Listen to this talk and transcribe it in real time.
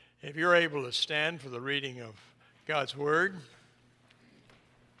If you're able to stand for the reading of God's Word,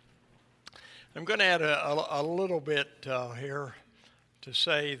 I'm going to add a little bit here to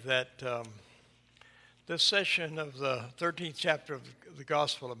say that this session of the 13th chapter of the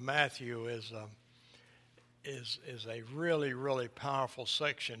Gospel of Matthew is a really, really powerful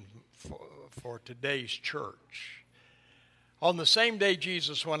section for today's church. On the same day,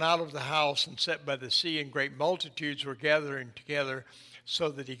 Jesus went out of the house and sat by the sea, and great multitudes were gathering together, so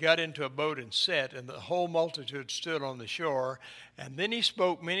that he got into a boat and sat, and the whole multitude stood on the shore. And then he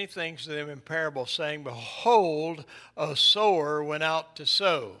spoke many things to them in parables, saying, Behold, a sower went out to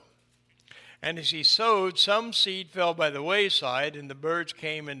sow. And as he sowed, some seed fell by the wayside, and the birds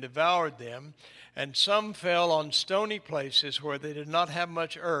came and devoured them. And some fell on stony places where they did not have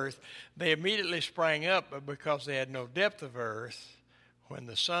much earth. They immediately sprang up, but because they had no depth of earth, when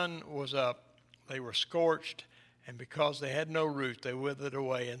the sun was up, they were scorched, and because they had no root, they withered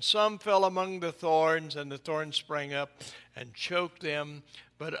away. And some fell among the thorns, and the thorns sprang up and choked them.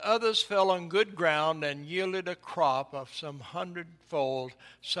 But others fell on good ground and yielded a crop of some 100-fold,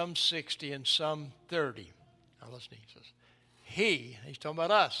 some 60, and some 30. Now listen, he says, he's talking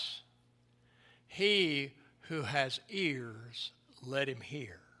about us. He who has ears, let him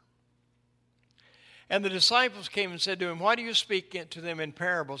hear. And the disciples came and said to him, Why do you speak to them in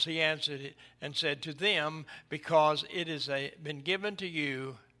parables? He answered it and said to them, Because it has been given to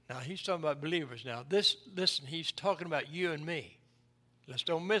you. Now, he's talking about believers now. Listen, he's talking about you and me. Let's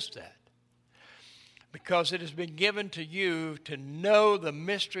don't miss that. Because it has been given to you to know the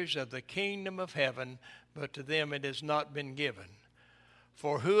mysteries of the kingdom of heaven, but to them it has not been given.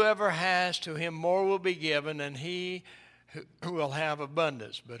 For whoever has, to him more will be given, and he who will have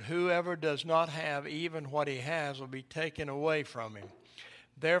abundance. But whoever does not have, even what he has will be taken away from him.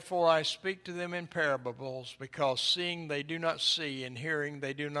 Therefore I speak to them in parables, because seeing they do not see, and hearing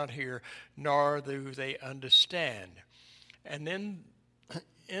they do not hear, nor do they understand. And then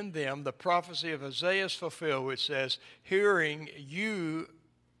in them the prophecy of Isaiah is fulfilled, which says, Hearing you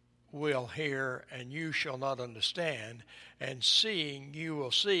will hear, and you shall not understand, and seeing you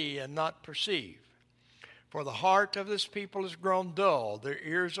will see and not perceive. For the heart of this people is grown dull, their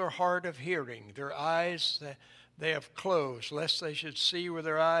ears are hard of hearing, their eyes they have closed, lest they should see with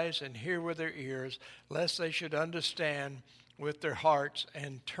their eyes and hear with their ears, lest they should understand with their hearts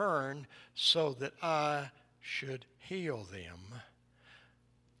and turn, so that I should heal them.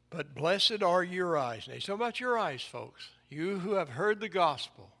 But blessed are your eyes. Now, so about your eyes, folks. You who have heard the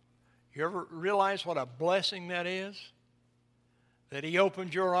gospel, you ever realize what a blessing that is? That he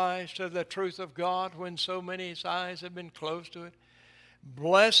opened your eyes to the truth of God when so many eyes have been closed to it?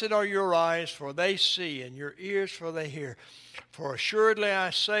 Blessed are your eyes, for they see, and your ears, for they hear. For assuredly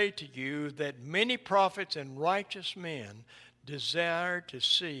I say to you that many prophets and righteous men desired to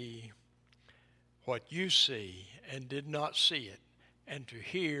see what you see and did not see it, and to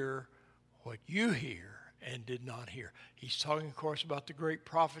hear what you hear and did not hear. He's talking, of course, about the great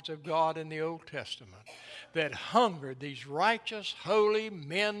prophets of God in the Old Testament that hungered, these righteous, holy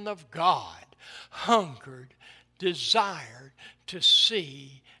men of God, hungered, desired to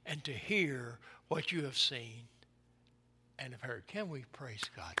see and to hear what you have seen and have heard. Can we praise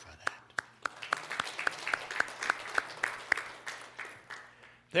God for that?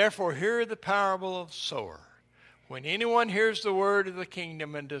 Therefore, hear the parable of the sower. When anyone hears the word of the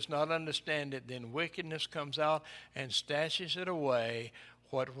kingdom and does not understand it, then wickedness comes out and snatches it away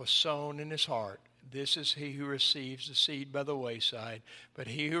what was sown in his heart. This is he who receives the seed by the wayside. But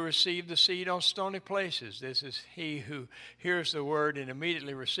he who received the seed on stony places, this is he who hears the word and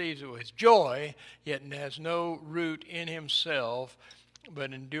immediately receives it with joy, yet has no root in himself,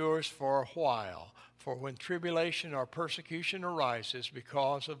 but endures for a while. For when tribulation or persecution arises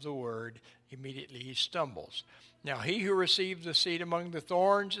because of the word, immediately he stumbles. Now he who receives the seed among the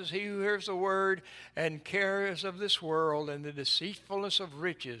thorns is he who hears the word, and cares of this world and the deceitfulness of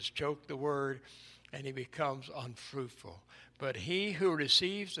riches choke the word, and he becomes unfruitful. But he who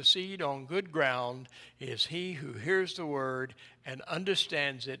receives the seed on good ground is he who hears the word and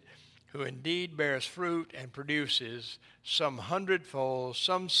understands it, who indeed bears fruit and produces some 100-fold,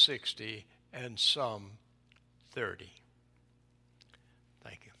 some 60, and some 30.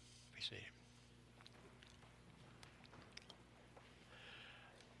 Thank you. Be seated.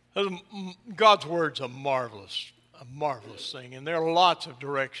 God's word's a marvelous thing, and there are lots of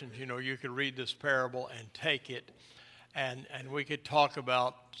directions. You could read this parable and take it, and we could talk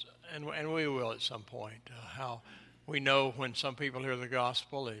about, and we will at some point, how we know when some people hear the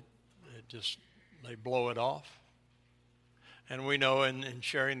gospel, they blow it off, and we know in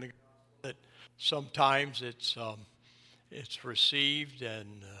sharing the gospel that sometimes it's received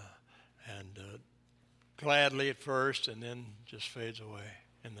and and gladly at first, and then just fades away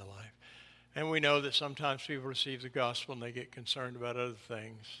in the life. And we know that sometimes people receive the gospel and they get concerned about other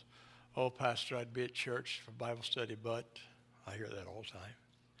things. Oh, Pastor, I'd be at church for Bible study, but I hear that all the time.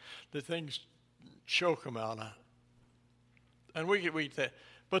 The things choke them out. And we could read that.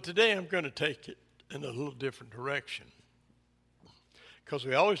 But today I'm going to take it in a little different direction. Because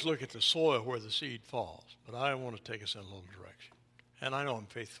we always look at the soil where the seed falls. But I want to take us in a little direction. And I know I'm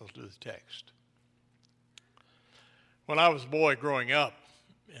faithful to the text. When I was a boy growing up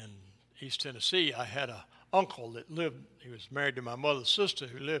in East Tennessee, I had an uncle that lived, he was married to my mother's sister,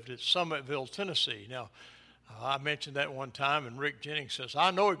 who lived at Summitville, Tennessee. Now, I mentioned that one time, and Rick Jennings says,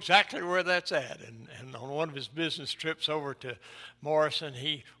 I know exactly where that's at. And on one of his business trips over to Morrison,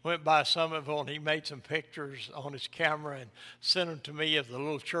 he went by Summitville, and he made some pictures on his camera and sent them to me of the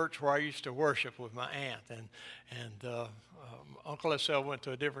little church where I used to worship with my aunt. And Uncle S.L. went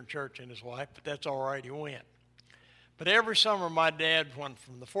to a different church than his wife, but that's all right, he went. But every summer, my dad, from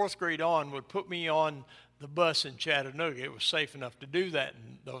the fourth grade on, would put me on the bus in Chattanooga. It was safe enough to do that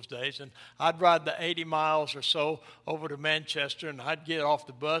in those days. And I'd ride the 80 miles or so over to Manchester, and I'd get off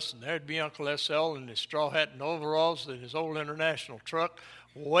the bus, and there'd be Uncle S.L. in his straw hat and overalls in his old International truck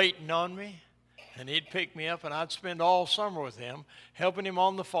waiting on me. And he'd pick me up, and I'd spend all summer with him, helping him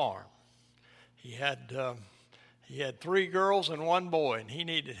on the farm. He had 3 girls and 1 boy, and he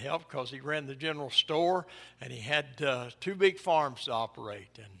needed help because he ran the general store, and he had 2 big farms to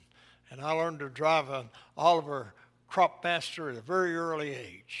operate. And I learned to drive an Oliver Cropmaster at a very early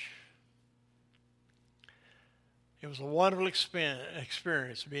age. It was a wonderful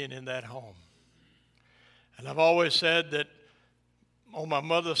experience being in that home. And I've always said that on my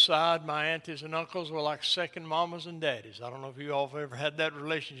mother's side, my aunties and uncles were like second mamas and daddies. I don't know if you all have ever had that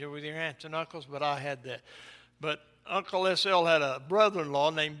relationship with your aunts and uncles, but I had that. But Uncle S.L. had a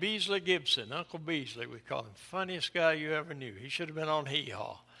brother-in-law named Beasley Gibson. Uncle Beasley, we call him. Funniest guy you ever knew. He should have been on Hee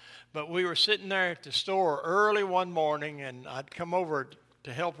Haw. But we were sitting there at the store early one morning, and I'd come over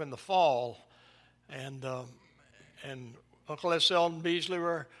to help in the fall. And Uncle S.L. and Beasley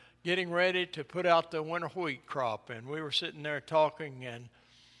were getting ready to put out the winter wheat crop. And we were sitting there talking, and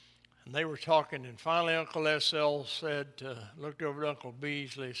they were talking. And finally, Uncle S.L. said, looked over at Uncle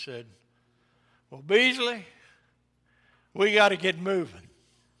Beasley and said, well, Beasley, we got to get moving.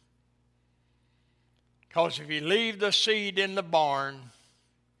 Because if you leave the seed in the barn,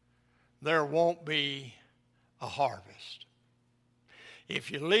 there won't be a harvest. If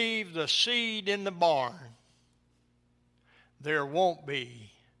you leave the seed in the barn, there won't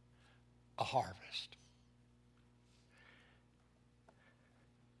be a harvest.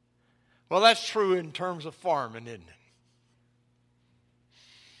 Well, that's true in terms of farming, isn't it?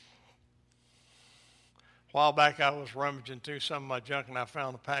 A while back, I was rummaging through some of my junk, and I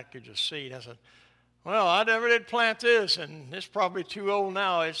found a package of seed. I said, well, I never did plant this, and it's probably too old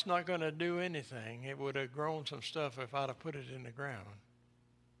now. It's not going to do anything. It would have grown some stuff if I'd have put it in the ground.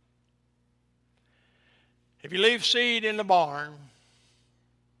 If you leave seed in the barn,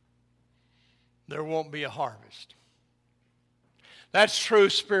 there won't be a harvest. That's true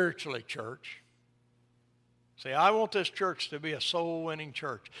spiritually, church. See, I want this church to be a soul-winning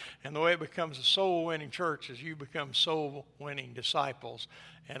church. And the way it becomes a soul-winning church is you become soul-winning disciples.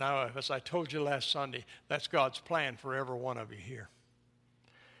 And as I told you last Sunday, that's God's plan for every one of you here.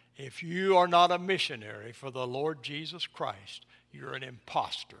 If you are not a missionary for the Lord Jesus Christ, you're an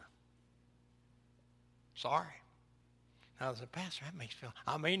imposter. Sorry. Now, as a pastor, that makes me feel,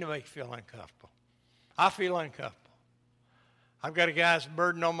 I mean to make you feel uncomfortable. I feel uncomfortable. I've got a guy that's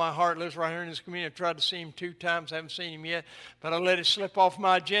burden on my heart, lives right here in this community. I've tried to see him 2 times, haven't seen him yet, but I let it slip off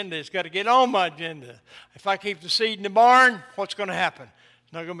my agenda. It's got to get on my agenda. If I keep the seed in the barn, what's going to happen?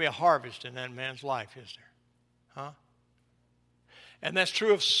 There's not going to be a harvest in that man's life, is there? Huh? And that's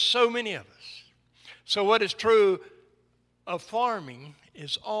true of so many of us. So what is true of farming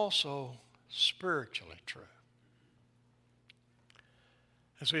is also spiritually true.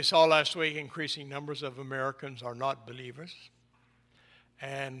 As we saw last week, increasing numbers of Americans are not believers.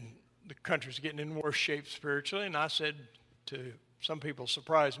 And the country's getting in worse shape spiritually. And I said to some people's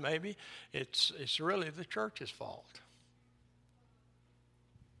surprise maybe, it's really the church's fault.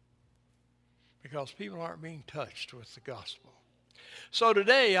 Because people aren't being touched with the gospel. So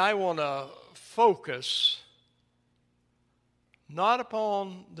today I want to focus not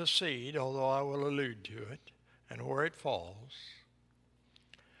upon the seed, although I will allude to it and where it falls,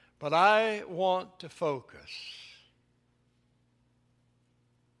 but I want to focus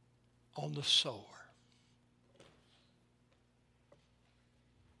on the sower.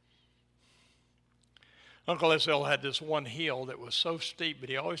 Uncle S.L. had this one hill that was so steep, but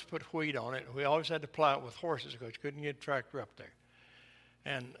he always put wheat on it. We always had to plow it with horses because you couldn't get a tractor up there,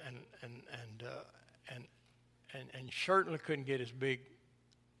 and certainly couldn't get his big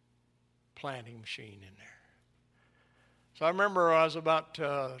planting machine in there. So I remember I was about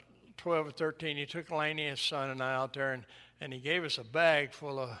 12 or 13. He took Laney, his son, and I out there, and he gave us a bag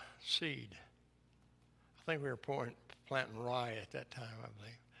full of seed. I think we were planting rye at that time, I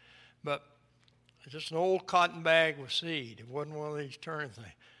believe. But just an old cotton bag with seed. It wasn't one of these turn things.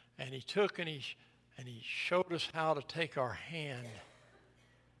 And he took and he showed us how to take our hand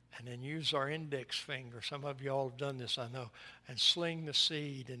and then use our index finger. Some of you all have done this, I know. And sling the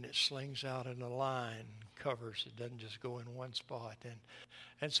seed, and it slings out in a line, covers. It doesn't just go in one spot.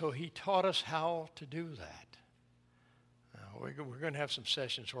 And so he taught us how to do that. We're going to have some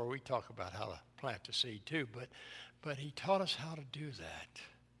sessions where we talk about how to plant the seed too, but he taught us how to do that.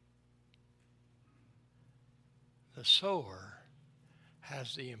 The sower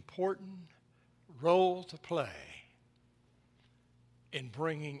has the important role to play in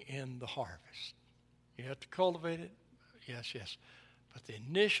bringing in the harvest. You have to cultivate it, yes, but the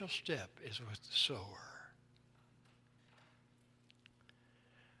initial step is with the sower.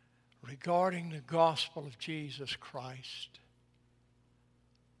 Regarding the gospel of Jesus Christ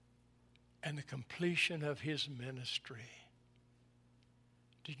and the completion of his ministry,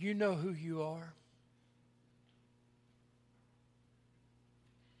 do you know who you are?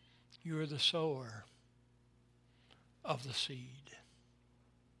 You are the sower of the seed.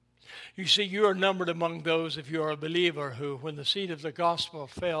 You see, you are numbered among those, if you are a believer, who, when the seed of the gospel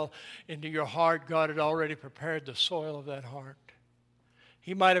fell into your heart, God had already prepared the soil of that heart.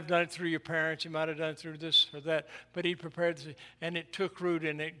 He might have done it through your parents. He might have done it through this or that. But he prepared the seed, and it took root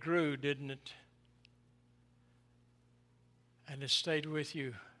and it grew, didn't it? And it stayed with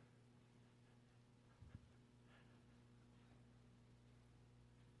you.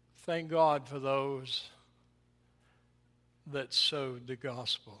 Thank God for those that sowed the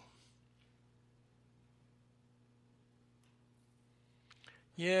gospel.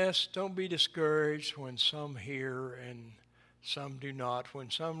 Yes, don't be discouraged when some hear and some do not, when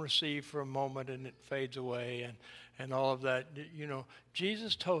some receive for a moment and it fades away and all of that. You know,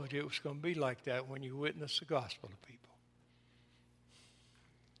 Jesus told you it was going to be like that when you witness the gospel to people.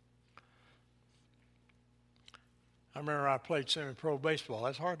 I remember I played semi-pro baseball.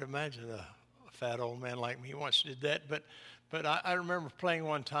 It's hard to imagine a fat old man like me once did that, but I remember playing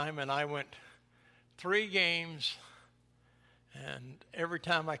one time, and I went 3 games, and every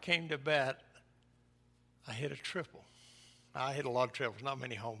time I came to bat, I hit a triple. I hit a lot of triples, not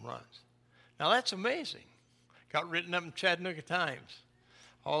many home runs. Now, that's amazing. Got written up in Chattanooga Times,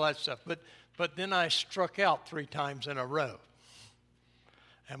 all that stuff. But then I struck out 3 times in a row.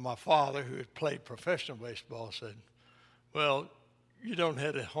 And my father, who had played professional baseball, said, well, you don't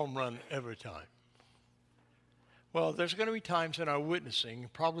hit a home run every time. Well, there's going to be times in our witnessing,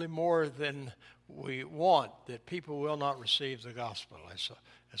 probably more than we want, that people will not receive the gospel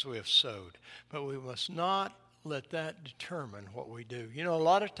as we have sowed. But we must not let that determine what we do. You know, a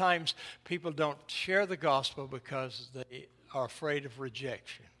lot of times people don't share the gospel because they are afraid of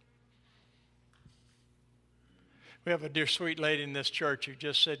rejection. We have a dear sweet lady in this church who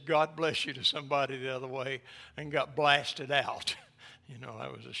just said, God bless you to somebody the other way and got blasted out. You know,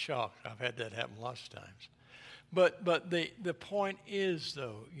 that was a shock. I've had that happen lots of times. But the point is,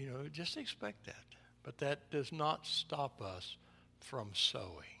 though, you know, just expect that. But that does not stop us from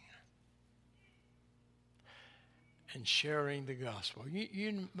sowing and sharing the gospel.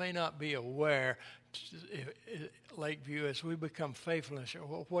 You may not be aware, Lakeview, as we become faithful and share,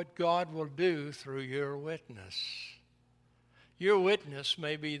 what God will do through your witness. Your witness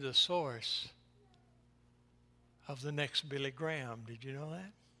may be the source of the next Billy Graham. Did you know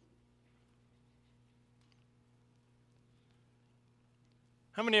that?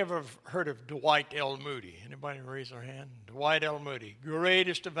 How many ever have heard of Dwight L. Moody? Anybody raise their hand? Dwight L. Moody,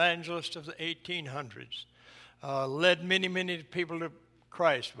 greatest evangelist of the 1800s. Led many, many people to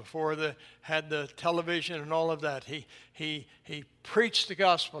Christ before they had the television and all of that. He preached the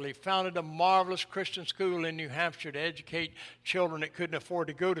gospel. He founded a marvelous Christian school in New Hampshire to educate children that couldn't afford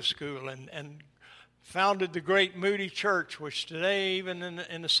to go to school, and founded the great Moody Church, which today, even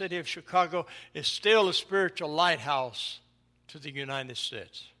in the city of Chicago, is still a spiritual lighthouse to the United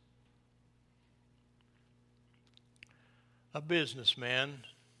States. A businessman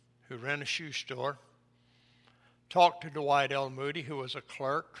who ran a shoe store talked to Dwight L. Moody, who was a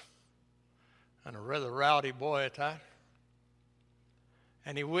clerk and a rather rowdy boy at that.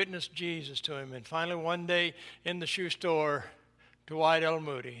 And he witnessed Jesus to him. And finally, one day in the shoe store, Dwight L.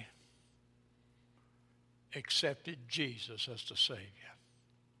 Moody accepted Jesus as the Savior.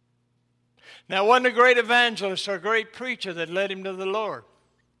 Now, it wasn't a great evangelist or a great preacher that led him to the Lord.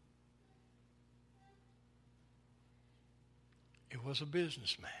 It was a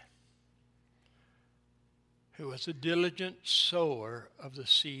businessman who was a diligent sower of the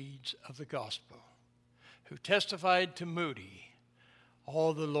seeds of the gospel, who testified to Moody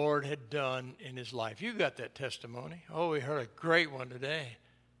all the Lord had done in his life. You got that testimony. Oh, we heard a great one today.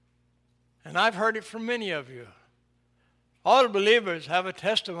 And I've heard it from many of you. All believers have a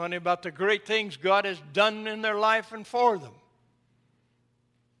testimony about the great things God has done in their life and for them.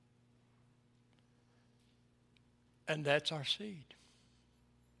 And that's our seed.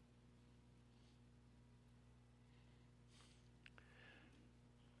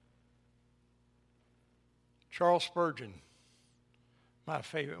 Charles Spurgeon, my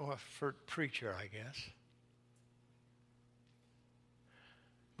favorite preacher, I guess,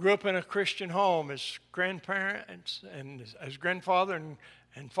 grew up in a Christian home. His grandparents and his grandfather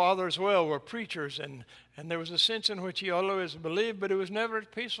and father as well were preachers, and there was a sense in which he always believed, but he was never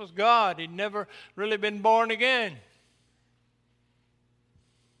at peace with God. He'd never really been born again.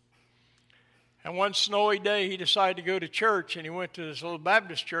 And one snowy day, he decided to go to church, and he went to this little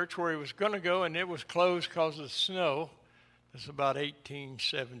Baptist church where he was going to go, and it was closed because of the snow. This was about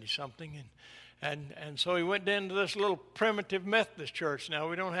 1870-something. And so he went into this little primitive Methodist church. Now,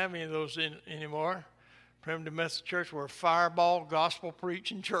 we don't have any of those anymore. Primitive Methodist church were fireball,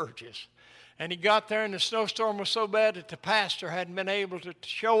 gospel-preaching churches. And he got there, and the snowstorm was so bad that the pastor hadn't been able to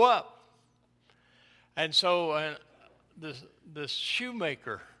show up. And so this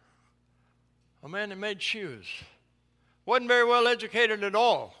shoemaker, a man that made shoes, wasn't very well educated at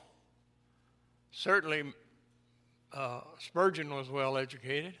all. Certainly, Spurgeon was well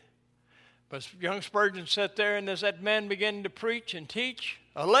educated. But young Spurgeon sat there, and as that man began to preach and teach,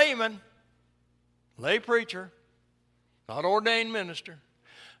 a layman, lay preacher, not ordained minister,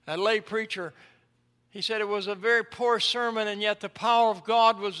 a lay preacher, he said it was a very poor sermon, and yet the power of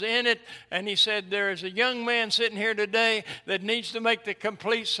God was in it. And he said, there is a young man sitting here today that needs to make the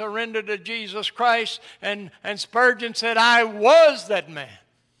complete surrender to Jesus Christ. And Spurgeon said, I was that man.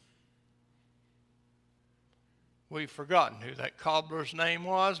 We've forgotten who that cobbler's name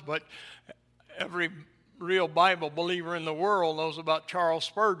was, but every real Bible believer in the world knows about Charles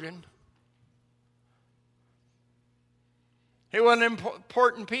Spurgeon. He wasn't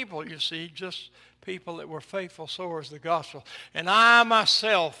important people, you see, just people that were faithful sowers of the gospel. And I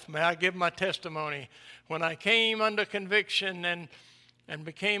myself, may I give my testimony, when I came under conviction and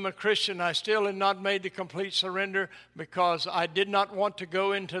became a Christian, I still had not made the complete surrender because I did not want to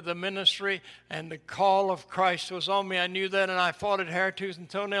go into the ministry, and the call of Christ was on me. I knew that, and I fought it hair, tooth, and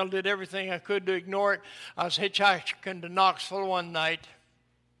toenail, did everything I could to ignore it. I was hitchhiking to Knoxville one night.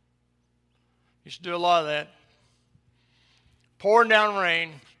 Used to do a lot of that. Pouring down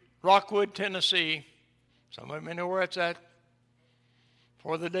rain, Rockwood, Tennessee. Some of you know where it's at.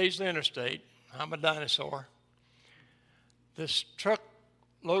 For the days of the interstate. I'm a dinosaur. This truck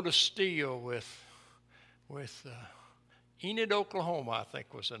load of steel with Enid, Oklahoma, I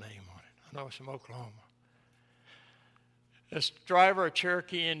think was the name on it. I know it's from Oklahoma. This driver, a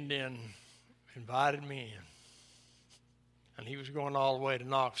Cherokee Indian, invited me in. And he was going all the way to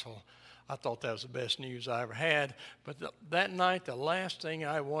Knoxville. I thought that was the best news I ever had. But that night, the last thing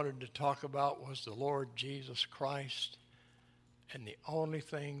I wanted to talk about was the Lord Jesus Christ. And the only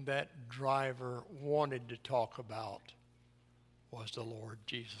thing that driver wanted to talk about was the Lord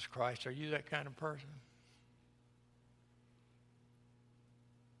Jesus Christ. Are you that kind of person?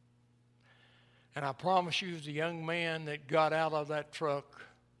 And I promise you, the young man that got out of that truck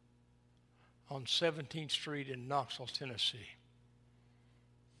on 17th Street in Knoxville, Tennessee,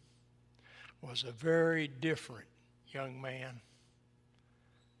 was a very different young man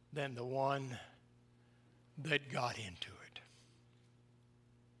than the one that got into it.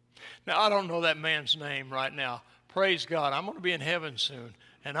 Now, I don't know that man's name right now. Praise God. I'm going to be in heaven soon,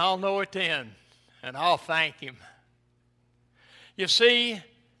 and I'll know it then, and I'll thank him. You see,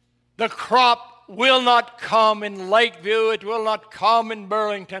 the crop will not come in Lakeview. It will not come in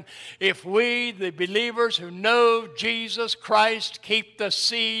Burlington if we, the believers who know Jesus Christ, keep the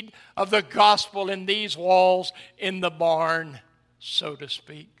seed of the gospel in these walls, in the barn, so to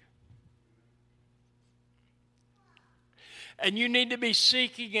speak. And you need to be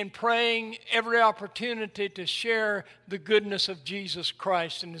seeking and praying every opportunity to share the goodness of Jesus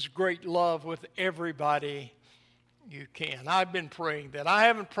Christ and his great love with everybody you can. I've been praying that. I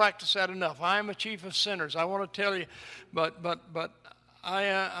haven't practiced that enough. I am a chief of sinners. I want to tell you, but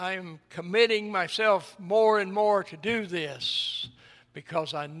I am committing myself more and more to do this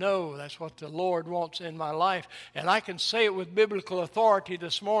because I know that's what the Lord wants in my life. And I can say it with biblical authority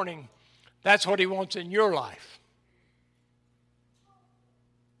this morning. That's what He wants in your life.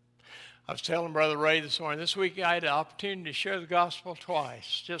 I was telling Brother Ray this morning, this week I had the opportunity to share the gospel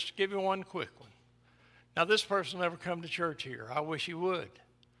twice. Just to give you one quick one. Now, this person will never come to church here. I wish he would.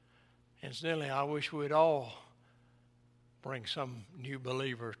 Incidentally, I wish we'd all bring some new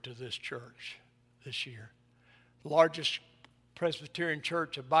believer to this church this year. The largest Presbyterian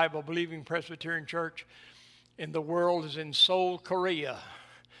church, a Bible-believing Presbyterian church in the world, is in Seoul, Korea.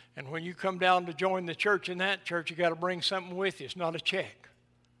 And when you come down to join the church in that church, you got to bring something with you. It's not a check.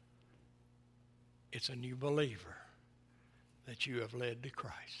 It's a new believer that you have led to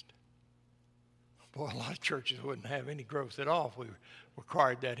Christ. Boy, a lot of churches wouldn't have any growth at all if we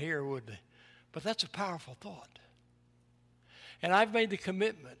required that here, would they? But that's a powerful thought. And I've made the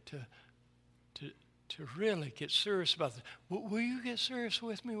commitment to really get serious about this. Will you get serious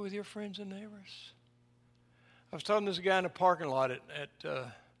with me with your friends and neighbors? I was talking to this guy in a parking lot at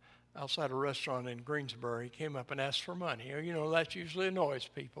outside a restaurant in Greensboro. He came up and asked for money. You know, that usually annoys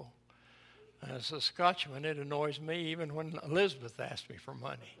people. As a Scotchman, it annoys me even when Elizabeth asked me for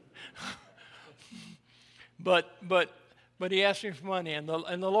money. But he asked me for money, and the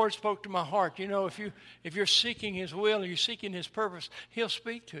Lord spoke to my heart. You know, if you're seeking His will, you're seeking His purpose, He'll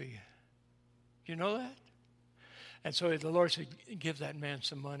speak to you. Do you know that? And so the Lord said, give that man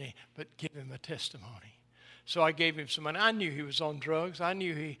some money, but give him a testimony. So I gave him some money. I knew he was on drugs. I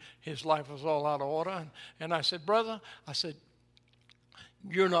knew his life was all out of order. And I said, brother,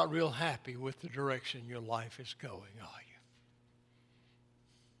 you're not real happy with the direction your life is going, are you?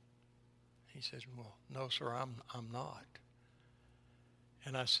 He said, well, no, sir, I'm not.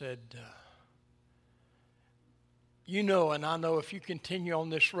 And I said, you know, and I know if you continue on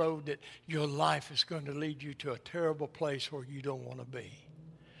this road that your life is going to lead you to a terrible place where you don't want to be.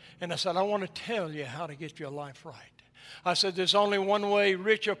 And I said, I want to tell you how to get your life right. I said, there's only one way,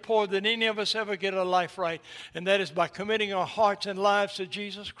 rich or poor, that any of us ever get a life right, and that is by committing our hearts and lives to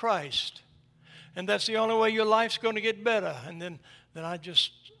Jesus Christ. And that's the only way your life's going to get better. And then I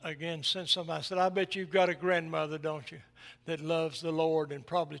just, again, sent somebody. I said, I bet you've got a grandmother, don't you, that loves the Lord and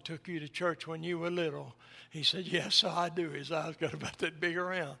probably took you to church when you were little. He said, yes, I do. His eyes got about that big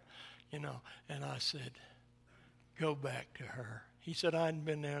around, you know. And I said, go back to her. He said, I hadn't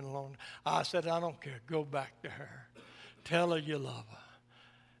been there in a long time. I said, I don't care. Go back to her. Tell her you love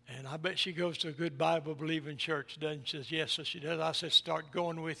her. And I bet she goes to a good Bible-believing church, doesn't she? She says, yes, so she does. I said, start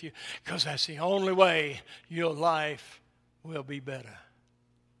going with you, because that's the only way your life will be better.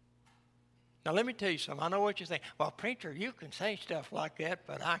 Now, let me tell you something. I know what you think. Well, preacher, you can say stuff like that,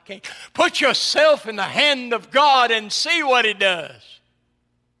 but I can't. Put yourself in the hand of God and see what He does.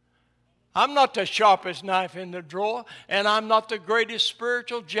 I'm not the sharpest knife in the drawer, and I'm not the greatest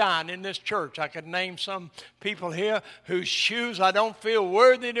spiritual giant in this church. I could name some people here whose shoes I don't feel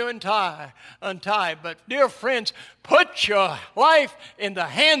worthy to untie. But, dear friends, put your life in the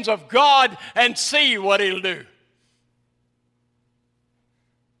hands of God and see what He'll do.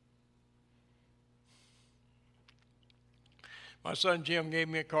 My son Jim gave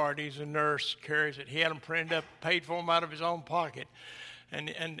me a card. He's a nurse, carries it. He had them printed up, paid for them out of his own pocket.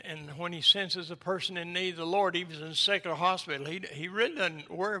 And when he senses a person in need of the Lord, he was in a secular hospital. He really doesn't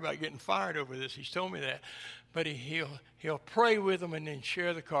worry about getting fired over this. He's told me that. But he'll pray with them and then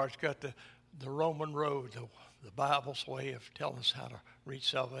share the cards. It's got the Roman road, the Bible's way of telling us how to reach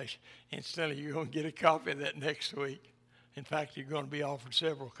salvation. Incidentally, you're going to get a copy of that next week. In fact, you're going to be offered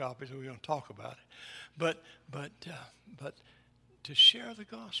several copies. We're going to talk about it. But to share the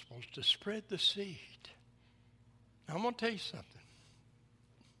gospel, to spread the seed. Now, I'm going to tell you something.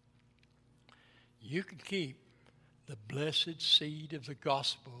 You can keep the blessed seed of the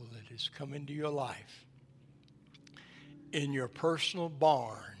gospel that has come into your life in your personal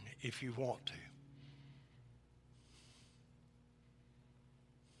barn if you want to.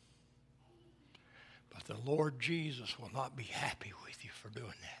 But the Lord Jesus will not be happy with you for doing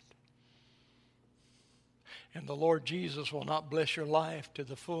that. And the Lord Jesus will not bless your life to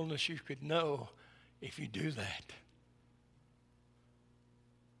the fullness you could know if you do that.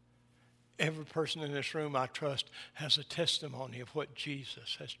 Every person in this room, I trust, has a testimony of what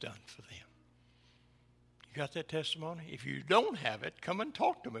Jesus has done for them. You got that testimony? If you don't have it, come and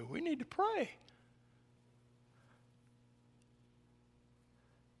talk to me. We need to pray.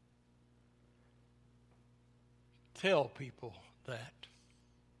 Tell people that.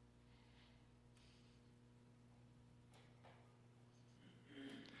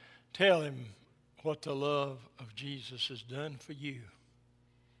 Tell him what the love of Jesus has done for you,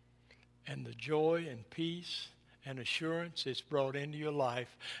 and the joy and peace and assurance it's brought into your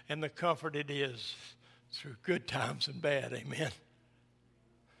life, and the comfort it is through good times and bad. Amen.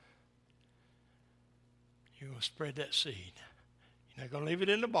 You're going to spread that seed. You're not going to leave it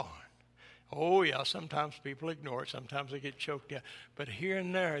in the barn. Oh, yeah, sometimes people ignore it. Sometimes they get choked out. But here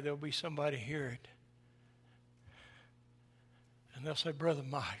and there, there'll be somebody hear it. And they'll say, Brother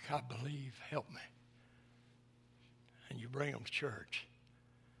Mike, I believe. Help me. And you bring them to church.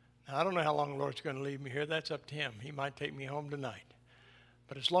 Now, I don't know how long the Lord's going to leave me here. That's up to him. He might take me home tonight.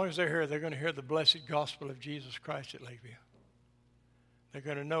 But as long as they're here, they're going to hear the blessed gospel of Jesus Christ at Lakeview. They're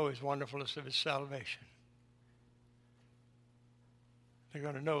going to know his wonderfulness of his salvation. They're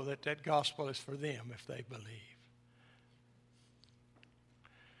going to know that that gospel is for them if they believe.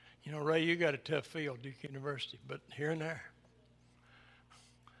 You know, Ray, you got a tough field, Duke University, but here and there,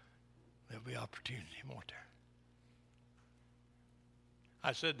 there'll be opportunity, won't there?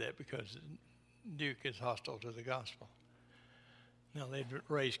 I said that because Duke is hostile to the gospel. Now, they'd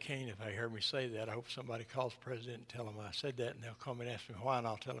raise Cain if they heard me say that. I hope somebody calls the president and tell them I said that, and they'll come and ask me why, and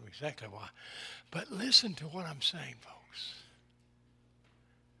I'll tell them exactly why. But listen to what I'm saying, folks.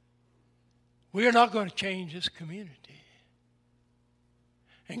 We are not going to change this community.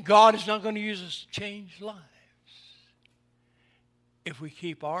 And God is not going to use us to change lives if we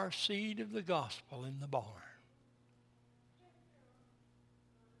keep our seed of the gospel in the barn.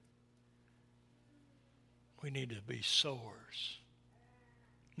 We need to be sowers,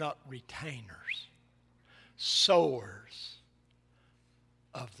 not retainers. Sowers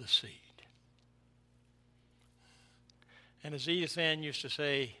of the seed. And as Edith Ann used to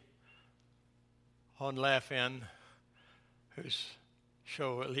say on Laugh-In, whose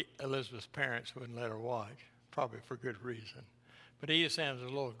show Elizabeth's parents wouldn't let her watch, probably for good reason. But Edith Ann was a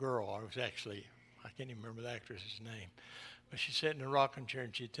little girl. I can't even remember the actress's name. But she'd sit in a rocking chair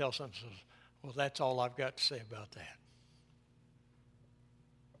and she'd tell something. Well, that's all I've got to say about that.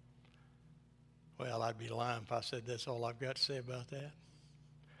 Well, I'd be lying if I said that's all I've got to say about that.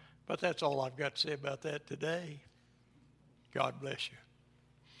 But that's all I've got to say about that today. God bless you.